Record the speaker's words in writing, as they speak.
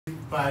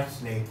part,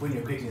 like when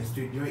you're creating a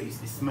studio,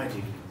 it's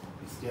magic.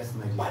 It's just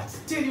magic. But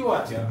tell you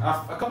what,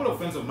 yeah, a couple of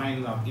friends of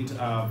mine have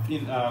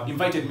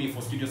invited me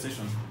for studio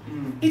sessions.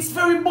 It's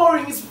very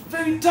boring. It's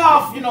very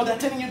tough. You know, they're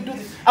telling you to do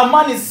this. A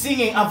man is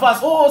singing a verse.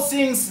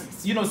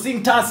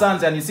 Sing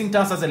Tarzans, and you sing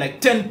Tarzans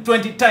like 10,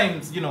 20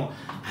 times. You know,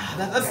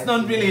 that's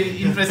not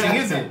really interesting,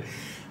 is it?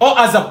 Or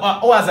as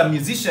a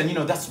musician, you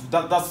know, that's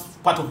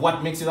part of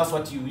what makes you. That's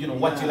what you know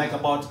what you like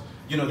about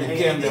the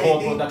game, the whole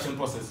production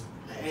process.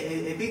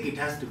 I think it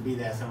has to be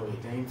there some of the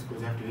times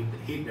because you have to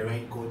hit the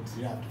right chords,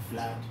 you have to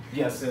flat.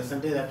 Yes. So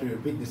sometimes you have to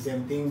repeat the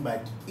same thing,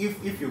 but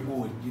if you're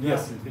good, you don't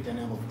have to repeat a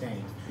number of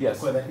times. Yes.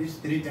 Because at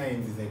least 3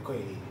 times is like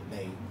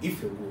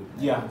if you're good,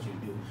 that's what you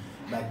do.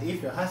 But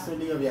if you're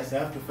hustling, obviously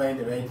you have to find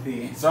the right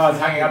thing. So I was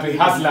hanging out with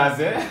hustlers,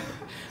 eh?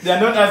 They are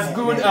not as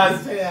good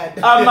as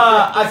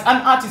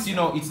an artist. You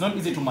know, it's not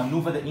easy to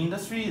maneuver the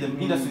industry. The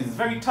industry is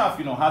very tough.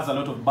 You know, has a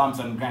lot of bumps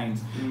and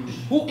grinds.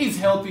 Who is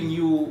helping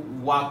you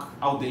work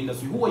out the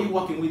industry? Who are you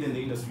working with in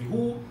the industry?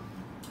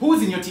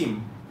 Who's in your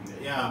team?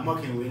 Yeah, I'm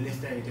working with Real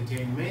Star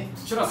Entertainment.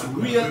 Shout out to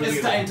Real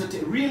Star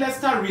Entertainment. Real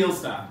Star, Real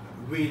Star.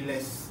 Real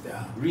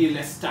Star.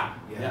 Real Star.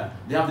 Yeah.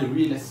 They have the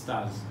Real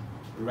Stars.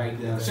 Right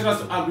there. Shout out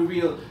to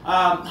AgriReal.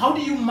 How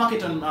do you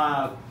market on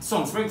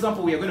songs? For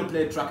example, we are going to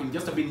play a track in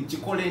just a bit,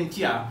 Nkikole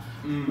Ntya.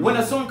 When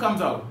a song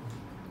comes out,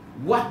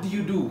 what do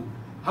you do?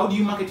 How do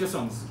you market your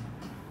songs?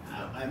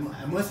 I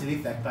mostly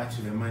leave that part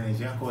to the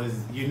manager because,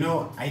 you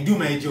know, I do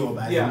my job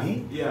as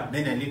me. Yeah.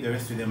 Then I leave the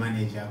rest to the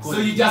manager. So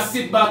you just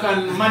sit back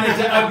and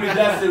manager Agri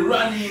does the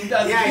running,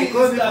 does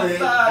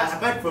that.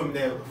 Apart from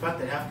the fact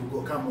that I have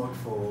to come out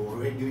for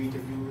radio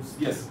interviews,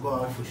 go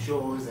out for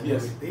shows and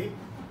everything.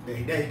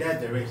 He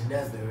does the rest. He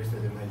does the rest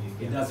of the magic.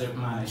 He does it,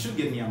 man. I should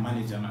get me a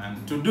manager, man,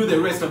 to do the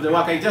rest of the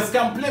work. I just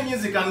can't play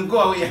music and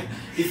go away.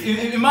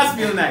 It must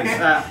feel nice.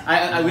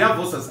 We have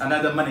also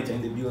another manager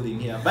in the building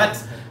here,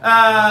 but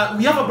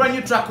we have a brand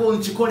new track called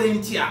Nkikole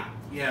Ntya.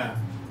 Yeah.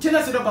 Tell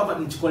us about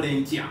Nkikole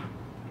Ntya.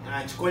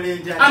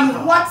 Nkikole Ntya.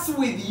 And what's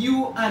with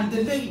you and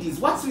the ladies?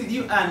 What's with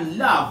you and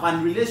love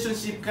and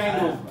relationship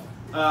kind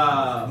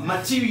of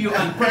material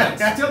and products?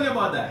 Tell me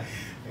about that.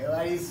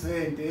 What is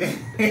it?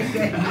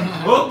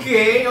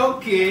 Okay.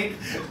 You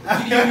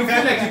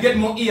feel like you get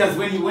more ears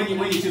when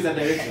you choose a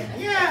direction.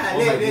 Yeah,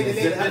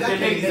 the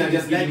ladies are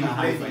just giving a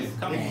high five.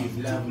 Come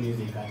on. Love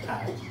music at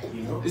heart,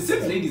 you know. It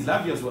seems ladies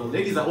love you as well.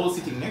 Ladies are all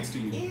sitting next to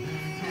you.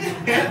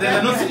 They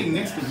are not sitting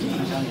next to me.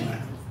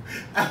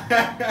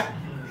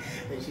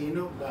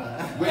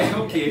 Well,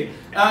 okay.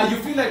 You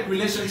feel like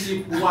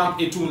relationship work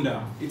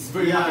etunda. It's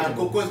very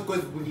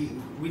because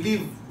we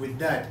live with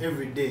that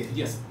every day.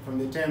 Yes. From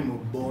the time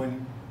we're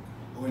born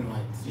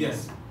onwards.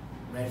 Yes.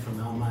 Right from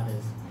our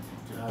mothers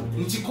to our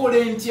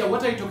Nkikole Ntya,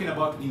 what are you talking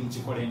about in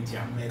Nkikole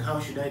Ntya? Like, how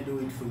should I do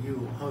it for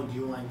you? How do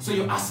you want? So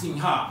you're asking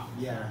her?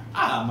 Yeah.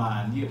 Ah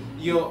man,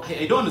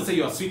 I don't want to say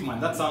you're a sweet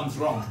man. That sounds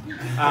wrong.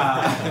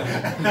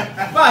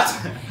 But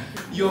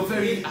you're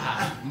very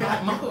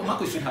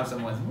Marco should have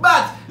some words.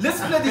 But let's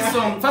play this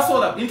song. First of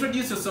all,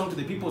 introduce your song to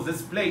the people.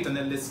 Let's play it and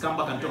then let's come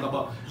back and talk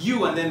about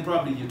you, and then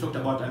probably you talked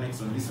about our next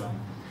one, this one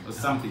or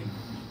something.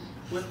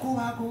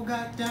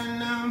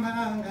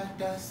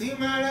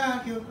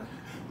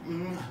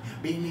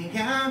 Bini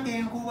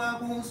yange kuwa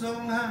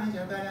kusonga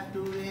njagala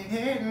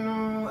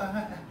tuleno.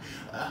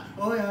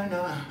 Oh yeah,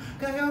 no.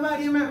 Cause your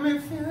body make me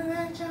feel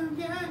like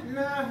champion.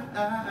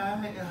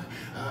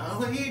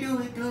 When you do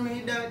it to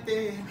me that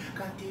day,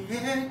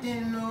 can't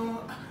you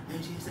know?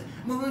 And she said,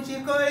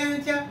 Nkikole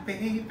Ntya,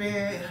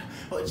 baby.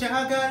 Oh,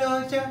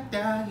 chagalo,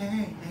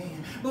 darling.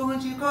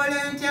 Nkikole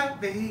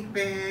Ntya,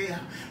 baby.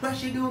 Why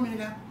she do me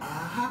that?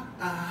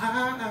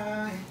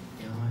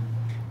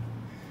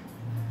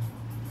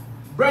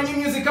 Brand new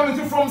music coming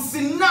through from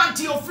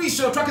Sinanti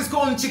official. Track is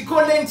called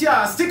Nkikole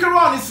Ntya. Stick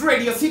around, it's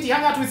Radiocity.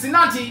 Hang out with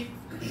Sinanti.